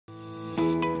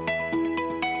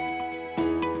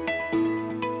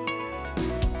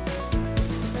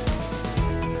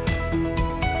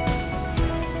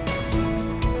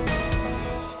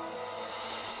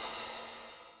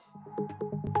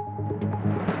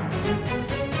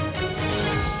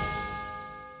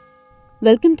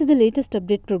Welcome to the latest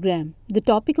update program. The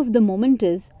topic of the moment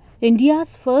is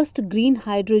India's first green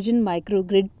hydrogen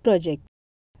microgrid project.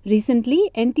 Recently,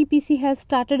 NTPC has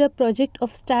started a project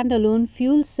of standalone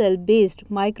fuel cell based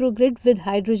microgrid with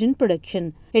hydrogen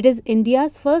production. It is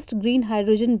India's first green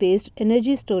hydrogen based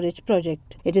energy storage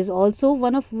project. It is also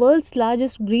one of world's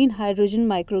largest green hydrogen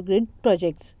microgrid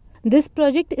projects. This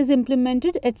project is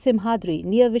implemented at Simhadri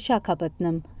near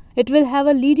Visakhapatnam. It will have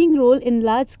a leading role in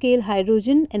large-scale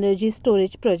hydrogen energy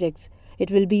storage projects. It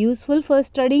will be useful for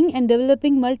studying and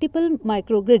developing multiple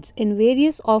microgrids in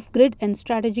various off-grid and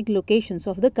strategic locations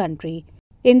of the country.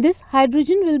 In this,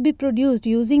 hydrogen will be produced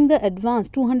using the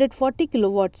advanced 240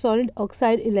 kW solid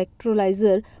oxide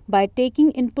electrolyzer by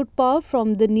taking input power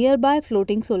from the nearby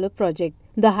floating solar project.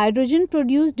 The hydrogen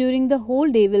produced during the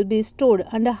whole day will be stored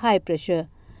under high pressure.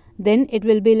 Then it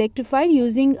will be electrified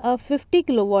using a 50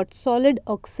 kW solid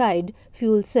oxide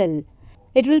fuel cell.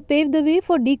 It will pave the way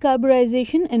for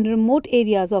decarbonization in remote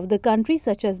areas of the country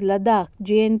such as Ladakh,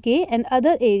 J&K and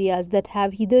other areas that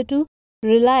have hitherto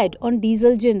relied on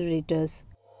diesel generators.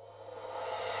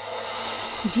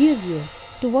 Dear viewers,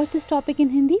 to watch this topic in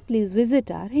Hindi, please visit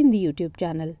our Hindi YouTube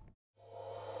channel.